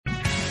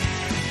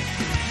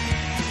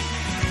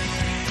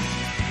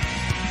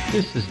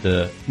This is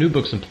the New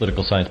Books in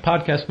Political Science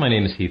podcast. My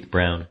name is Heath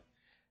Brown.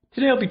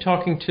 Today I'll be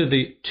talking to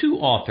the two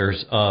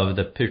authors of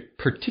The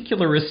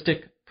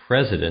Particularistic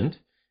President,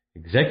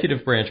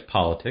 Executive Branch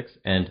Politics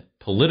and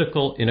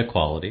Political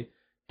Inequality.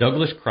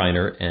 Douglas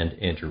Kreiner and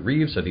Andrew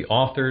Reeves are the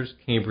authors.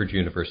 Cambridge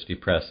University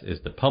Press is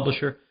the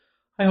publisher.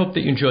 I hope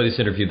that you enjoy this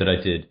interview that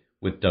I did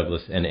with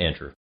Douglas and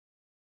Andrew.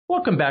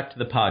 Welcome back to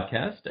the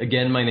podcast.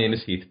 Again, my name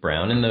is Heath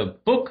Brown, and the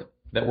book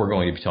that we're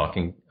going to be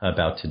talking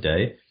about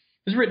today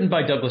is written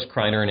by Douglas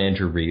Kreiner and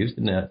Andrew Reeves,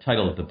 and the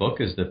title of the book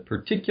is The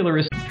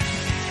Particularistic.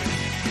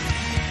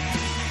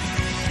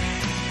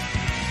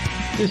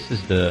 This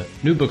is the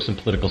New Books in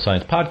Political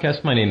Science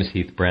podcast. My name is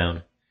Heath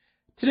Brown.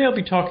 Today I'll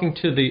be talking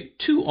to the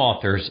two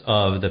authors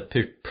of The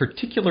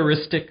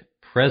Particularistic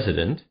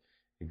President,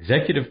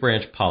 Executive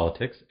Branch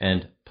Politics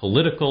and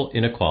Political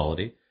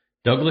Inequality.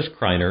 Douglas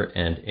Kreiner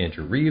and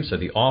Andrew Reeves are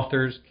the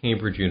authors.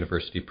 Cambridge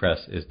University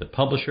Press is the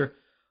publisher.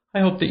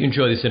 I hope that you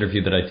enjoy this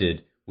interview that I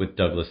did with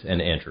Douglas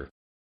and Andrew.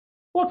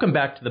 Welcome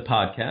back to the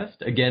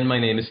podcast. Again, my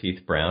name is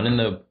Heath Brown, and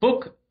the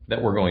book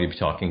that we're going to be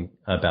talking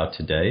about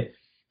today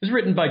is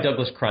written by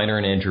Douglas Kreiner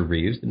and Andrew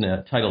Reeves, and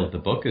the title of the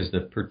book is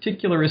The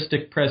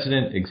Particularistic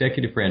President,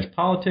 Executive Branch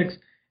Politics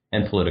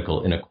and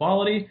Political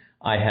Inequality.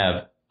 I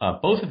have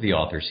both of the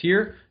authors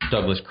here.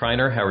 Douglas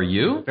Kreiner, how are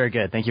you? Very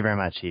good. Thank you very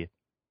much, Heath.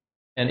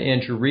 And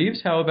Andrew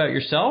Reeves, how about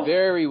yourself?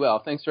 Very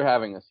well. Thanks for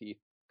having us, Heath.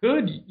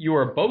 Good. You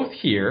are both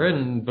here,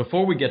 and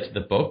before we get to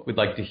the book, we'd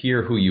like to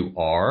hear who you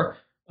are.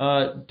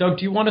 Doug,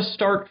 do you want to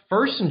start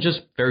first and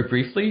just very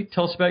briefly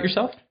tell us about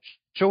yourself?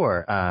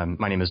 Sure.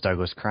 My name is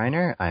Douglas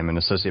Kreiner. I'm an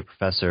associate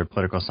professor of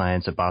political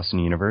science at Boston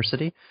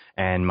University,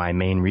 and my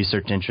main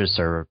research interests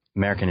are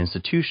American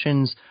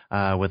institutions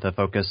with a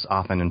focus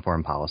often in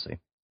foreign policy.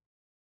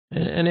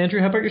 And Andrew,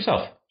 how about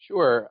yourself?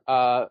 Sure.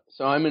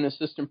 So I'm an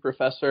assistant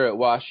professor at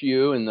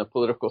WashU in the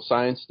political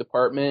science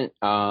department.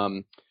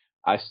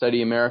 I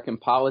study American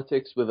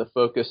politics with a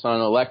focus on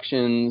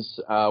elections,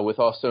 with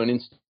also an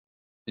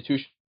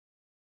institutional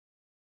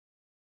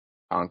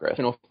Congress,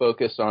 and a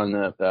focus on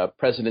the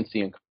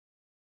presidency and.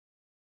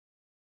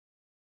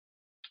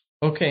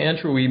 Okay,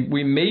 Andrew,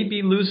 we may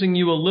be losing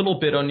you a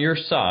little bit on your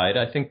side.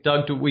 I think,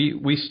 Doug,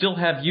 we still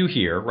have you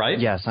here, right?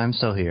 Yes, I'm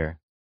still here.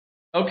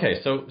 Okay,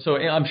 so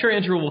I'm sure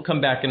Andrew will come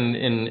back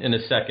in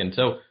a second.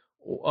 So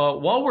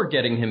while we're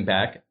getting him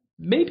back,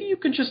 maybe you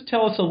could just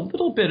tell us a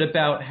little bit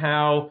about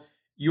how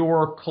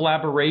your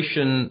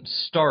collaboration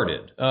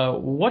started.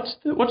 What's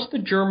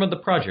the germ of the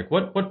project?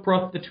 What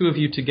brought the two of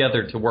you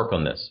together to work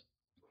on this?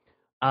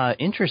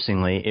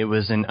 Interestingly, it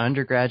was an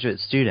undergraduate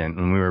student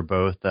when we were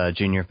both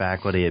junior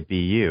faculty at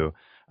BU.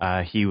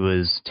 He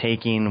was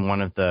taking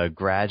one of the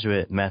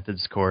graduate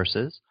methods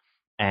courses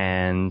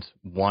and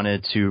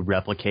wanted to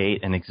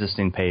replicate an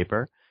existing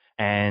paper.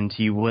 And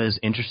he was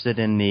interested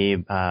in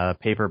the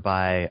paper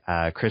by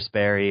Chris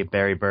Berry,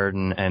 Barry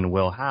Burden, and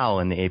Will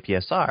Howell in the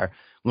APSR,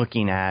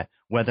 looking at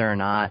whether or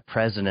not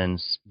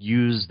presidents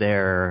use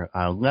their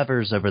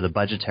levers over the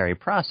budgetary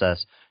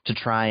process to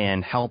try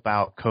and help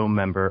out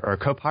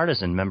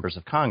co-partisan members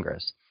of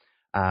Congress.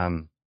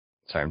 Sorry,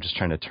 I'm just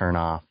trying to turn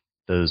off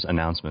those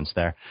announcements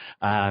there.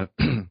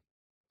 And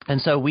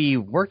so we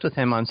worked with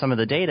him on some of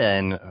the data,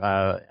 and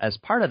as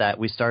part of that,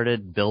 we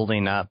started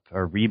building up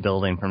or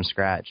rebuilding from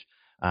scratch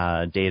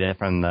data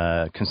from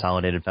the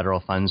Consolidated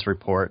Federal Funds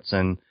reports.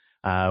 And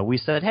we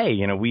said, hey,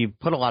 we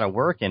put a lot of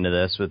work into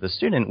this with the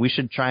student. We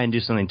should try and do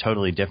something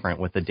totally different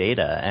with the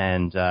data.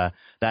 And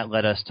that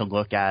led us to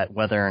look at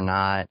whether or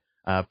not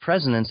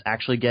presidents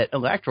actually get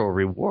electoral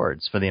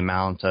rewards for the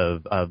amount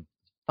of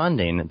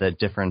funding that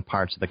different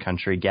parts of the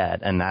country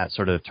get. And that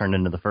sort of turned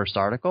into the first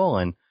article,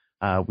 and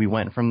we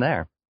went from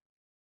there.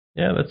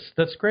 Yeah,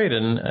 that's great.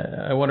 And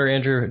I wonder,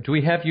 Andrew, do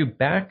we have you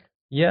back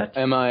yet?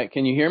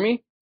 Can you hear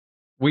me?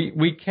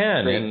 We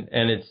can, Great.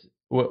 and it's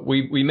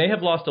we may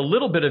have lost a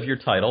little bit of your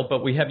title,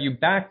 but we have you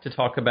back to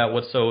talk about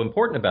what's so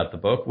important about the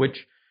book,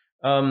 which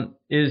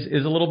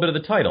is a little bit of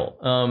the title.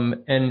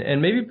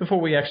 And maybe before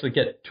we actually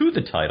get to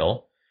the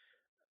title,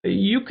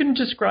 you can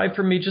describe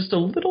for me just a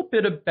little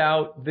bit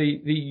about the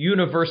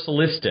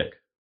universalistic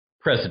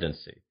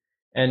presidency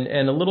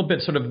and a little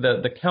bit sort of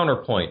the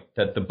counterpoint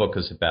that the book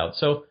is about.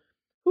 So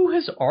who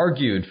has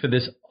argued for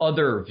this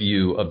other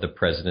view of the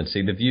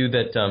presidency, the view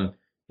that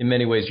in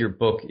many ways your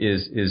book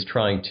is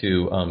trying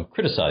to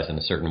criticize in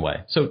a certain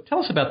way? So tell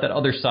us about that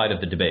other side of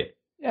the debate.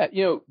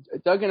 Yeah,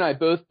 Doug and I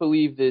both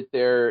believe that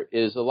there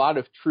is a lot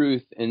of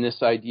truth in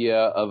this idea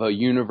of a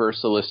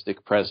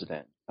universalistic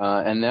president.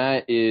 And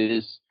that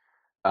is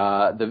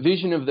the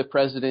vision of the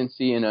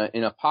presidency in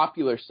a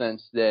popular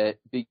sense that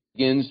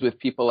begins with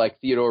people like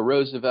Theodore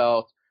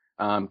Roosevelt,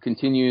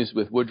 continues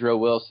with Woodrow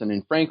Wilson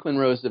and Franklin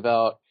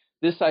Roosevelt.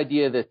 This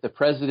idea that the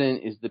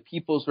president is the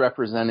people's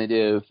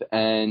representative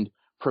and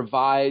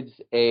provides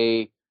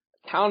a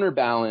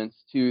counterbalance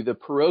to the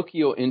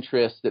parochial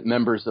interests that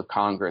members of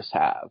Congress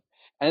have.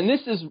 And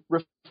this is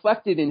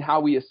reflected in how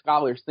we as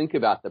scholars think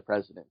about the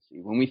presidency.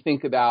 When we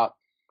think about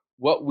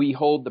what we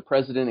hold the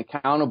president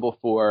accountable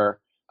for,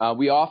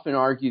 we often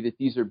argue that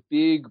these are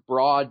big,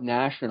 broad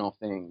national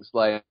things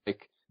like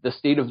the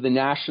state of the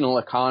national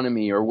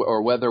economy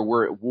or whether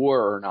we're at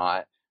war or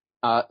not.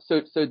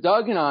 So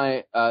Doug and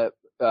I,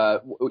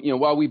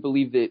 while we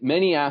believe that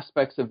many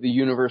aspects of the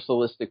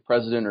universalistic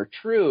president are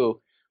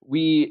true,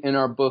 we in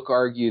our book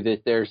argue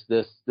that there's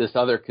this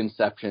other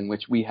conception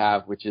which we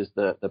have, which is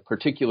the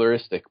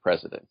particularistic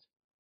president.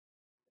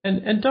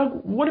 And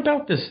Doug, what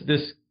about this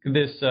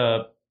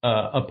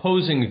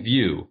opposing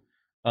view?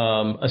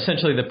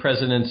 Essentially, the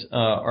presidents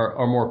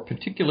are more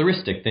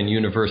particularistic than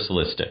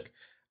universalistic.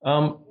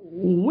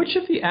 Which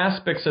of the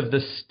aspects of the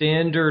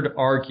standard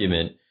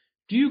argument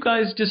do you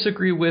guys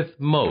disagree with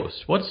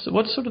most? What's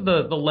sort of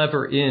the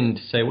lever in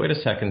to say, wait a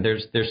second,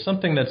 there's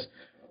something that's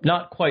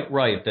not quite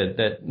right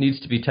that needs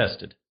to be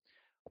tested?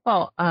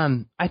 Well,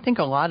 I think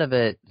a lot of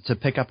it, to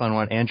pick up on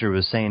what Andrew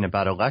was saying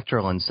about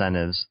electoral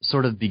incentives,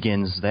 sort of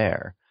begins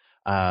there.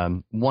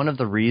 One of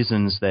the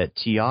reasons that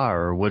TR,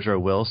 or Woodrow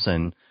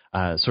Wilson,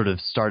 sort of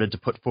started to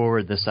put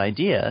forward this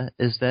idea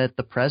is that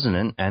the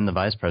president and the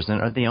vice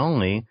president are the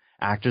only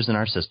actors in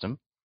our system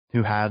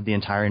who have the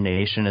entire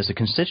nation as a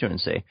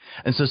constituency.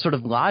 And so sort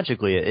of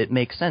logically, it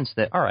makes sense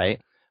that, all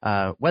right,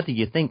 whether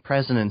you think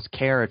presidents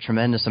care a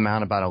tremendous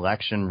amount about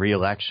election,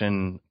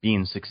 re-election,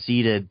 being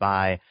succeeded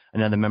by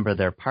another member of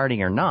their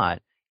party or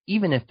not,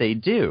 even if they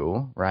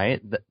do,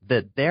 right,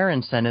 that their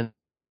incentives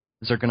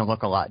are going to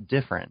look a lot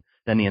different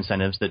than the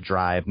incentives that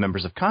drive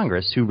members of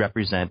Congress who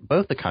represent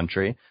both the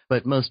country,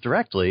 but most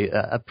directly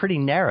a pretty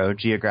narrow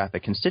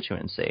geographic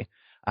constituency.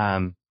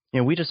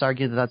 We just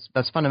argue that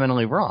that's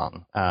fundamentally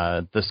wrong.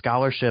 The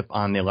scholarship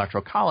on the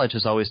Electoral College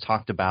has always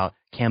talked about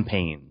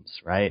campaigns,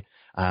 right?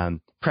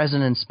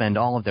 Presidents spend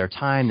all of their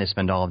time, they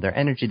spend all of their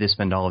energy, they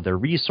spend all of their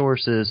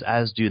resources,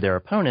 as do their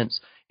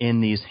opponents,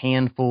 in these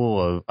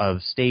handful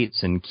of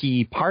states and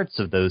key parts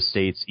of those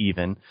states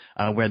even,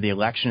 where the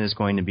election is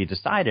going to be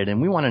decided.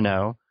 And we want to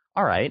know,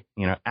 all right,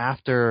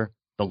 after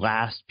the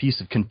last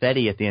piece of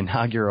confetti at the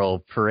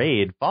inaugural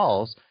parade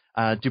falls,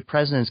 do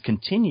presidents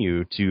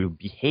continue to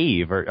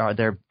behave, or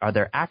are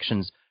their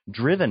actions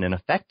driven and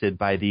affected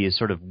by these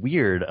sort of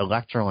weird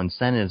electoral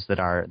incentives that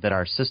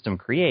our system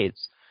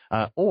creates,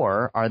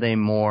 or are they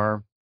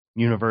more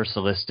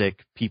universalistic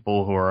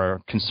people who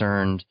are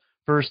concerned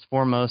first,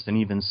 foremost, and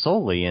even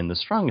solely in the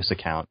strongest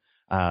account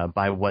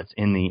by what's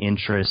in the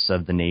interests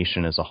of the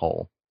nation as a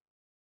whole?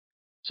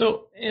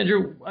 So,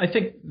 Andrew, I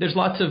think there's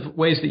lots of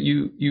ways that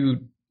you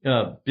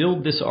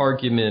build this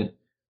argument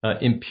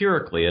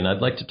empirically, and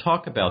I'd like to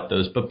talk about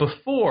those. But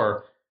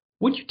before,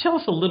 would you tell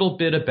us a little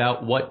bit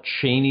about what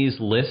Cheney's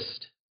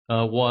list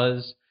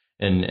was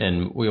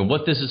and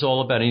what this is all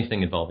about?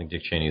 Anything involving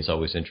Dick Cheney is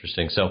always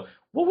interesting. So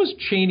what was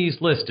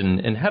Cheney's list,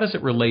 and how does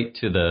it relate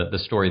to the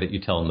story that you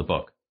tell in the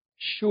book?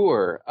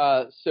 Sure.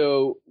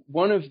 So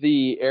one of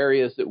the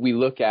areas that we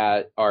look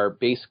at are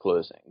base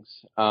closings.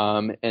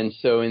 And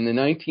so in the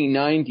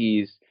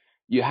 1990s,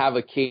 you have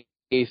a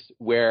case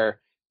where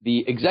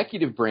the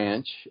executive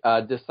branch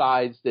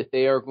decides that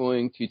they are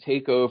going to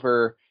take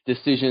over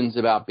decisions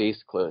about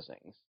base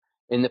closings.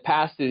 In the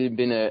past, it had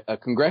been a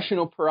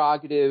congressional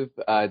prerogative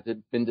that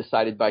had been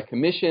decided by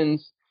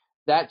commissions.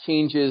 That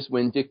changes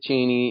when Dick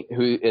Cheney,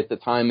 who at the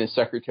time is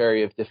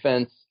Secretary of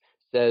Defense,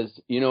 says,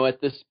 you know what,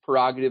 this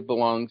prerogative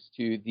belongs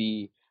to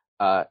the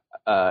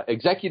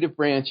executive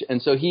branch. And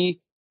so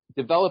he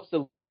develops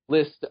a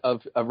list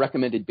of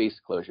recommended base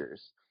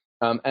closures.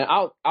 And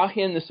I'll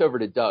hand this over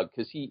to Doug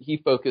because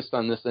he focused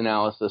on this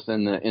analysis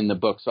in the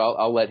book. So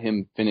I'll let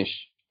him finish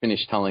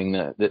telling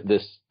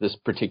this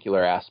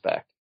particular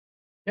aspect.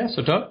 Yeah.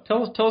 So Doug,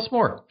 tell us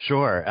more.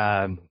 Sure.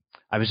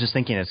 I was just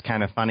thinking it's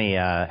kind of funny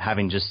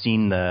having just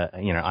seen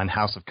on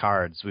House of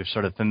Cards, we're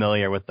sort of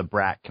familiar with the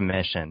Brat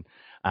Commission.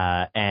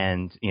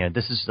 And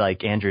this is,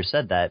 like Andrew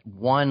said, that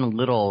one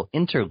little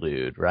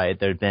interlude, right?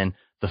 There had been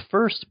the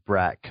first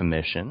Brat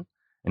Commission,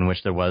 in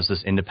which there was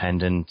this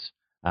independent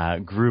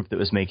group that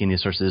was making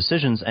these sorts of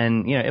decisions,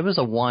 and it was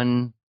a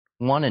one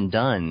and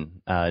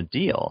done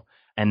deal.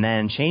 And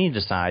then Cheney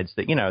decides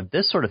that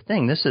this sort of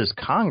thing, this is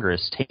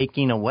Congress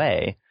taking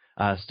away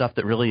stuff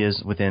that really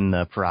is within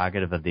the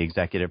prerogative of the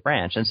executive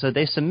branch, and so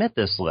they submit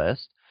this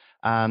list.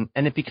 And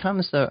it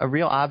becomes a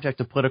real object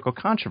of political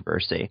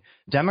controversy.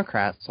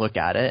 Democrats look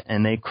at it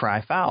and they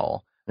cry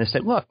foul. They say,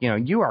 look,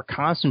 you are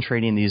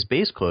concentrating these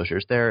base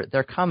closures.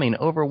 They're coming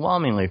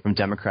overwhelmingly from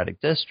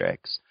Democratic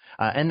districts.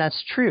 And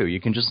that's true.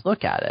 You can just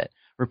look at it.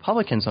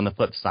 Republicans on the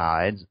flip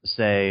side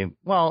say,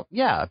 well,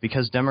 yeah,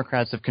 because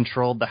Democrats have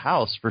controlled the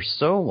House for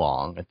so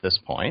long at this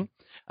point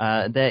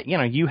that,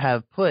 you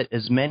have put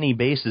as many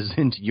bases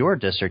into your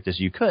district as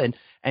you could,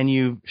 and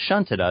you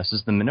shunted us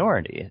as the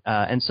minority.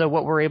 And so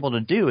what we're able to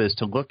do is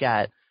to look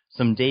at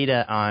some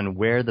data on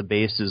where the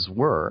bases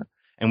were,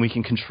 and we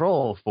can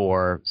control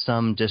for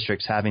some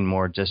districts having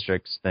more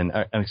districts than,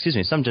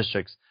 some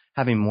districts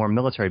having more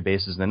military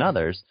bases than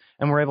others.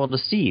 And we're able to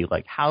see,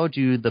 how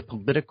do the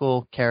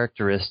political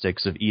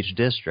characteristics of each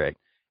district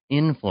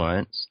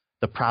influence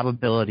the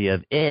probability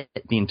of it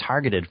being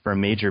targeted for a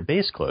major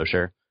base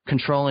closure,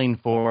 controlling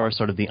for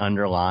sort of the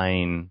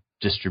underlying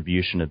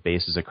distribution of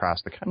bases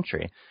across the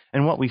country.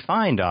 And what we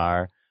find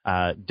are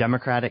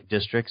Democratic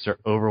districts are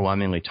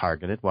overwhelmingly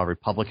targeted, while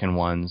Republican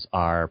ones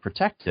are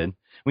protected.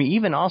 We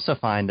even also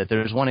find that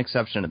there's one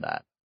exception to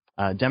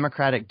that.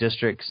 Democratic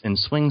districts in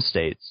swing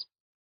states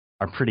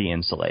are pretty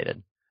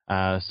insulated.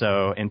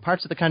 So in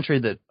parts of the country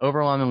that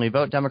overwhelmingly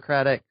vote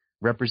Democratic,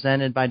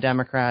 represented by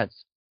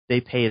Democrats,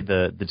 they pay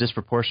the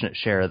disproportionate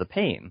share of the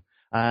pain.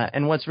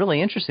 And what's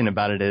really interesting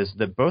about it is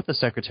that both the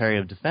Secretary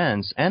of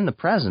Defense and the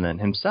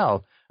President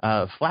himself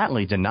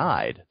flatly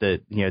denied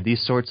that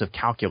these sorts of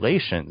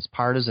calculations,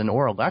 partisan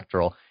or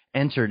electoral,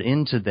 entered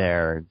into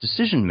their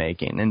decision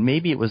making. And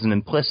maybe it was an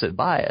implicit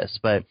bias,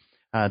 but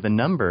the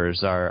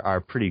numbers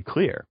are pretty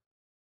clear.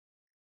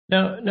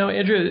 Now,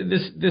 Andrew,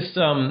 this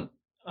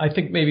I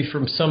think maybe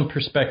from some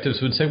perspectives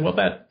would say, well,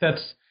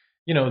 that's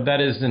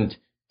that isn't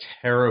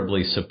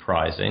terribly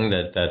surprising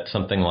that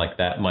something like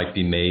that might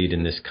be made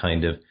in this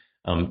kind of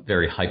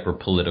very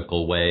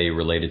hyper-political way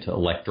related to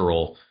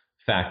electoral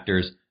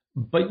factors.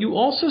 But you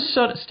also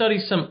study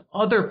some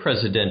other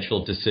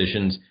presidential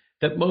decisions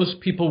that most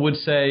people would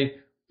say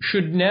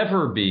should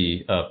never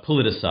be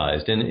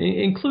politicized, and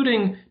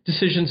including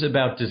decisions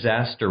about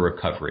disaster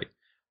recovery.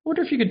 I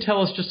wonder if you could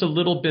tell us just a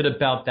little bit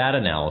about that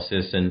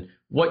analysis and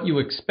what you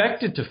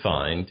expected to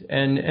find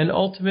and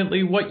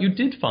ultimately what you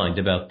did find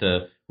about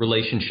the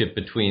relationship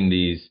between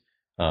these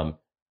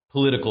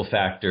political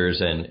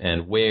factors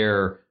and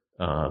where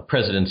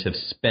presidents have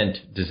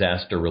spent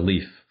disaster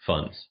relief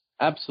funds.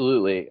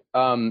 Absolutely.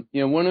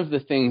 One of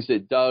the things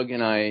that Doug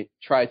and I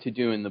try to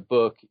do in the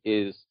book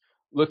is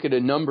look at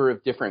a number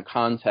of different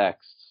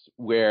contexts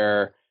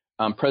where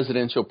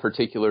presidential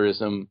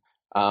particularism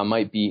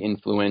might be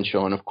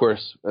influential. And of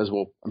course, as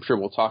I'm sure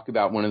we'll talk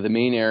about, one of the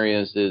main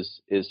areas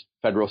is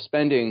federal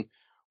spending.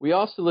 We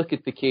also look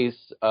at the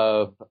case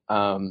of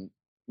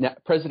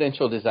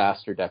presidential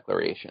disaster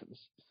declarations.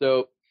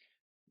 So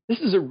this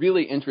is a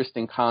really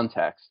interesting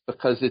context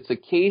because it's a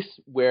case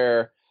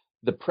where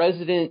the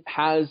president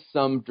has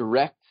some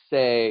direct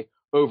say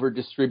over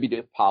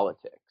distributive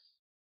politics,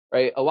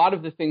 right? A lot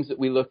of the things that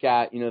we look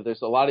at,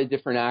 there's a lot of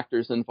different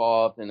actors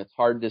involved, and it's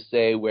hard to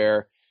say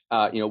where,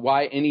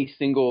 why any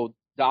single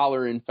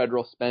dollar in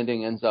federal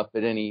spending ends up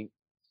at any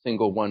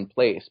single one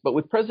place. But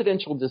with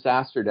presidential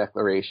disaster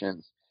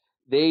declarations,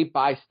 they,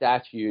 by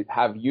statute,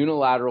 have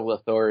unilateral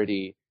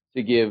authority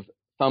to give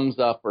thumbs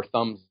up or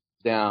thumbs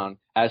down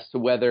as to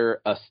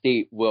whether a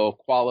state will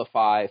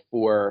qualify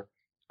for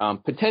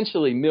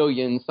potentially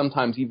millions,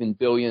 sometimes even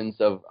billions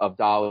of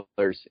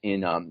dollars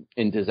in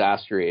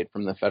disaster aid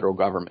from the federal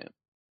government.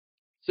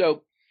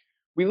 So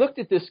we looked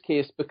at this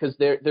case because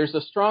there's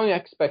a strong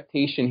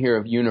expectation here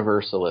of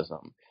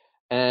universalism.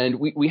 And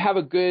we have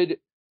a good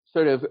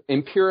sort of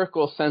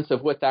empirical sense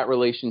of what that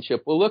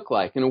relationship will look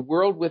like. In a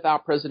world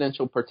without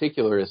presidential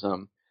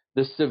particularism,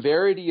 the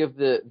severity of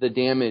the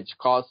damage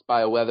caused by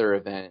a weather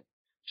event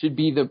should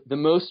be the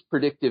most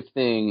predictive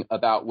thing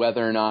about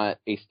whether or not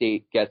a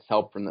state gets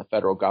help from the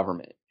federal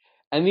government.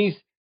 And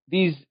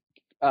these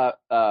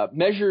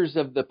measures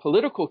of the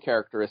political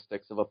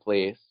characteristics of a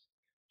place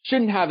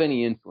shouldn't have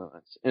any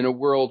influence in a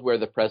world where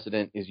the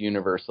president is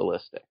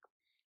universalistic.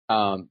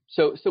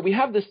 So we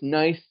have this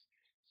nice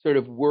sort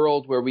of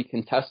world where we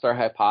can test our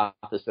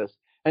hypothesis.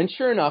 And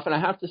sure enough, and I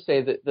have to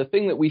say that the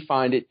thing that we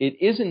find, it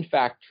is in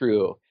fact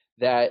true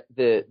that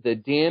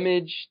the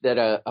damage that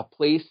a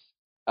place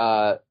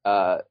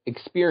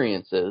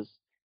experiences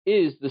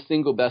is the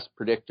single best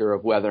predictor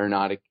of whether or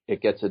not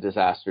it gets a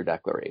disaster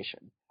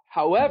declaration.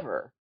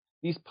 However,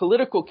 these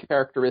political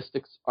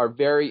characteristics are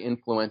very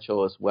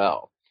influential as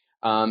well.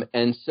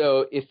 And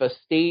so if a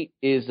state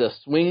is a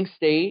swing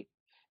state,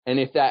 and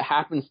if that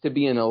happens to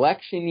be an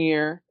election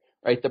year,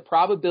 right, the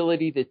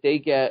probability that they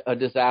get a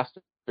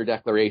disaster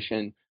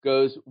declaration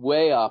goes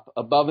way up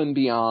above and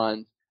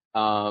beyond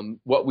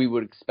what we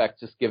would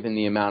expect just given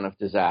the amount of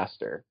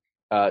disaster.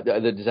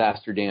 The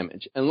disaster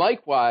damage. And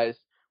likewise,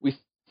 we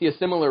see a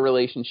similar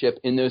relationship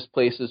in those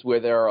places where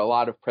there are a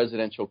lot of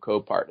presidential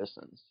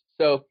co-partisans.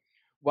 So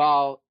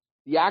while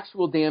the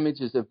actual damage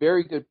is a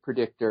very good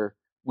predictor,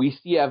 we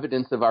see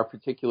evidence of our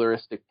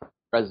particularistic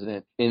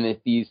president in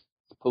that these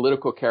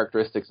political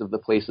characteristics of the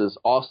places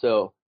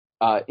also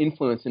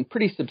influence in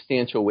pretty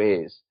substantial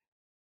ways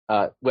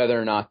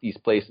whether or not these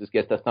places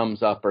get the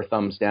thumbs up or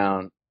thumbs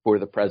down for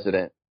the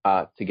president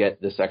to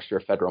get this extra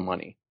federal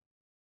money.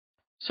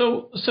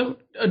 So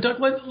Doug,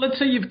 let's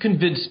say you've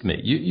convinced me.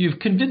 You've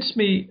convinced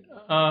me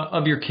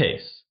of your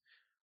case.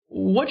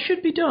 What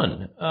should be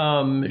done?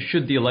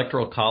 Should the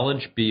Electoral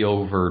College be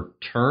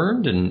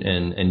overturned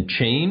and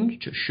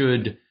changed?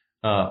 Should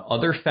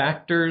other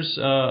factors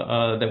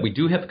that we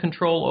do have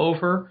control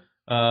over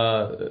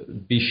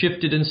be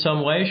shifted in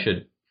some way?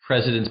 Should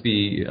presidents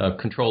be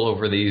control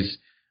over these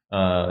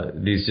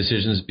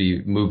decisions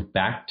be moved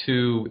back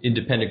to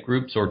independent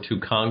groups or to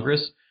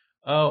Congress?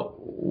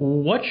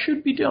 What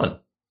should be done?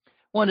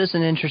 Well, it is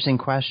an interesting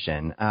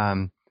question.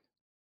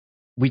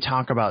 We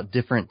talk about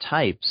different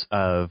types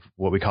of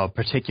what we call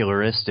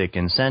particularistic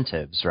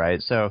incentives,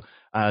 right? So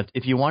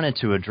If you wanted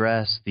to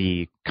address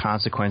the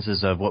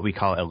consequences of what we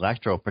call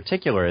electoral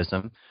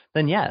particularism,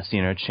 then yes,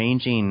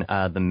 changing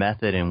the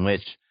method in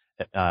which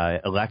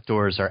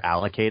electors are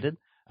allocated,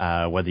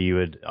 whether you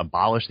would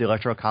abolish the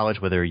Electoral College,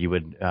 whether you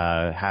would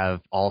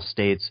have all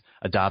states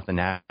adopt the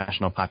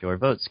national popular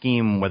vote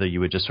scheme, whether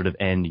you would just sort of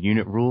end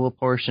unit rule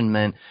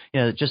apportionment,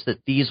 just that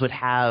these would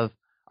have,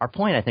 our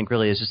point, I think,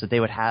 really is just that they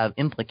would have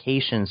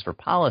implications for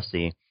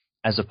policy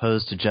as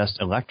opposed to just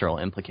electoral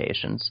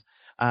implications.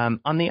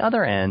 On the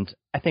other end,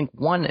 I think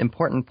one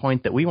important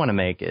point that we want to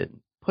make,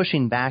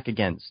 pushing back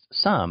against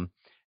some,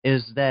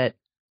 is that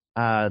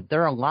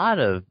there are a lot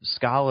of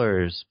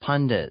scholars,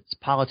 pundits,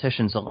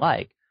 politicians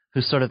alike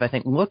who sort of, I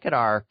think, look at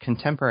our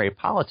contemporary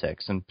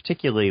politics and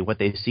particularly what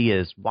they see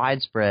as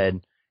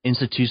widespread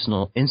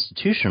institutional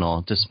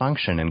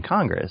dysfunction in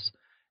Congress.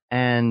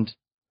 And,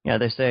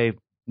 they say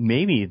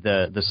maybe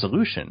the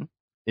solution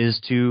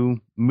is to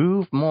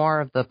move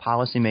more of the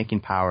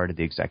policymaking power to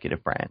the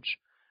executive branch.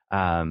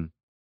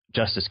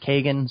 Justice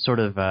Kagan sort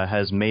of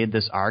has made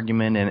this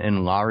argument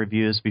in law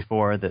reviews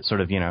before that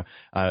sort of,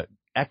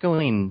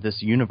 echoing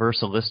this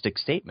universalistic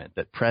statement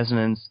that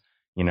presidents,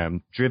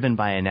 driven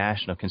by a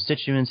national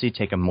constituency,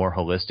 take a more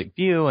holistic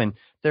view, and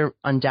there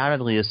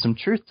undoubtedly is some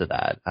truth to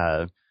that.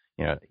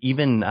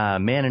 Even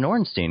Mann and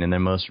Ornstein in their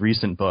most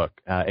recent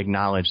book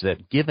acknowledge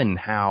that given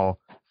how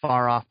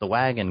far off the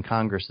wagon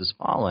Congress has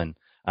fallen,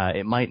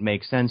 it might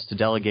make sense to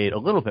delegate a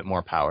little bit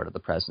more power to the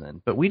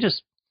president. But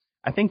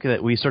I think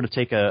that we sort of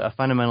take a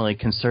fundamentally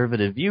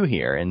conservative view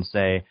here and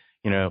say,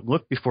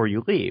 look before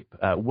you leap.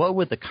 What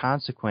would the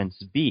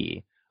consequence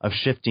be of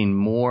shifting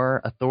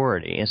more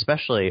authority,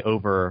 especially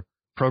over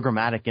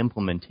programmatic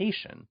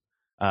implementation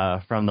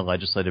from the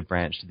legislative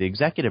branch to the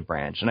executive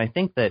branch? And I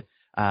think that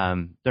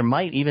there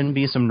might even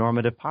be some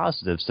normative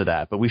positives to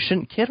that, but we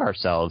shouldn't kid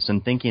ourselves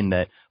in thinking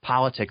that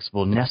politics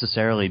will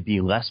necessarily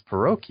be less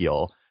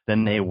parochial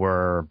than they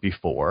were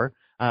before,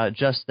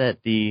 just that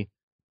the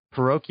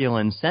parochial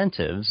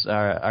incentives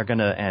are going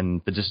to,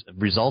 and the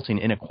resulting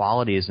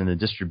inequalities in the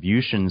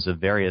distributions of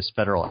various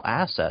federal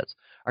assets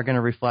are going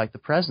to reflect the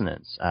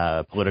president's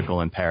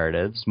political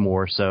imperatives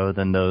more so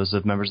than those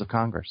of members of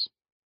Congress.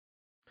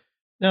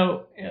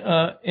 Now,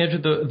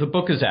 Andrew, the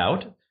book is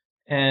out,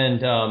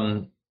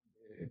 and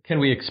can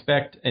we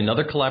expect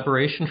another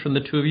collaboration from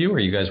the two of you? Are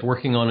you guys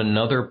working on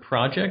another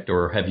project,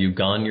 or have you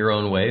gone your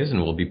own ways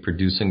and will be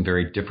producing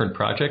very different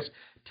projects?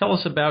 Tell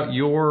us about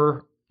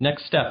your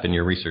next step in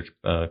your research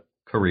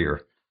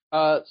career.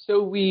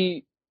 So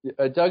we,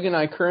 Doug and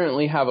I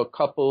currently have a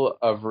couple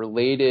of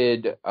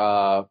related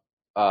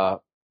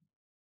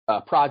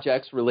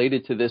projects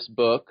related to this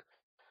book.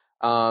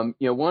 One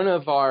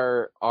of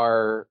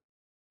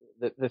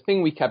the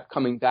thing we kept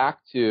coming back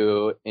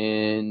to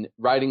in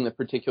writing The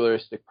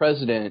Particularistic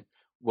President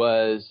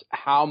was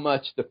how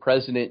much the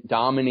president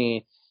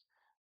dominates,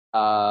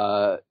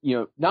 not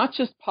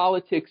just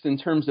politics in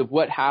terms of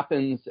what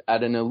happens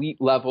at an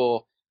elite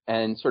level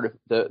and sort of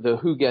the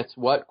who gets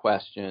what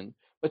question,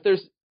 but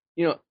there's,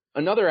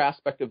 another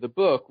aspect of the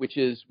book, which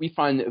is we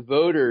find that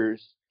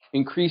voters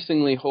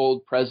increasingly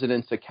hold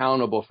presidents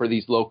accountable for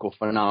these local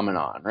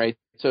phenomenon, right?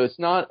 So it's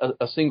not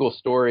a single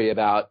story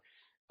about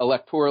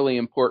electorally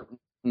important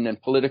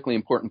and politically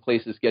important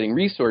places getting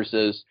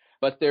resources,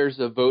 but there's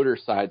a voter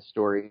side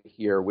story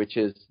here, which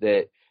is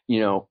that,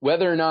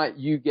 whether or not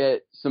you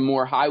get some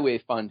more highway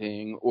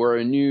funding or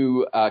a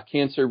new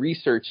cancer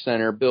research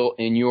center built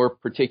in your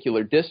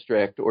particular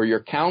district or your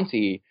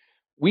county,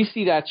 we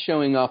see that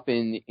showing up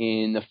in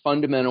the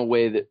fundamental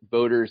way that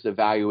voters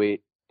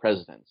evaluate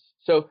presidents.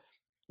 So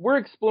we're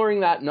exploring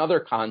that in other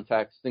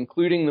contexts,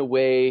 including the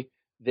way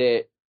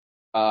that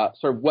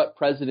sort of what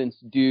presidents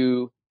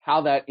do,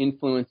 how that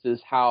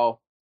influences how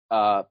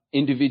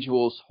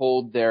individuals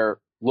hold their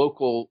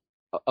local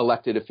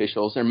elected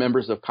officials, their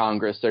members of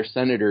Congress, their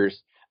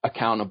senators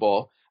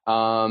accountable.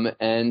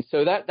 And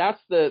so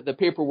that's the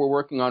paper we're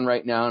working on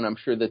right now, and I'm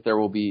sure that there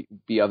will be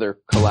other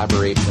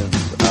collaborations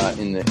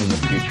in the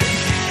future.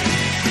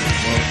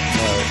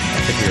 Well, I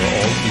think we are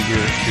all eager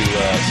to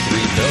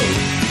read those.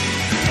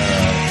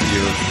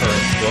 Your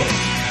current book,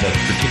 The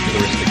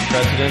Particularistic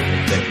President,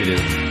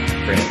 Executive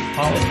Branch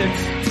Politics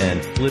and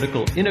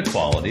Political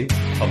Inequality,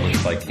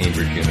 published by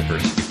Cambridge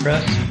University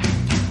Press.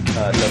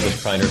 Douglas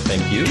Kreiner,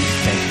 thank you.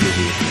 Thank you.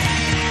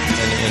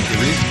 And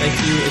Andrew Rees, thank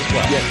you as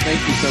well. Yes,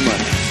 thank you so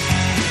much.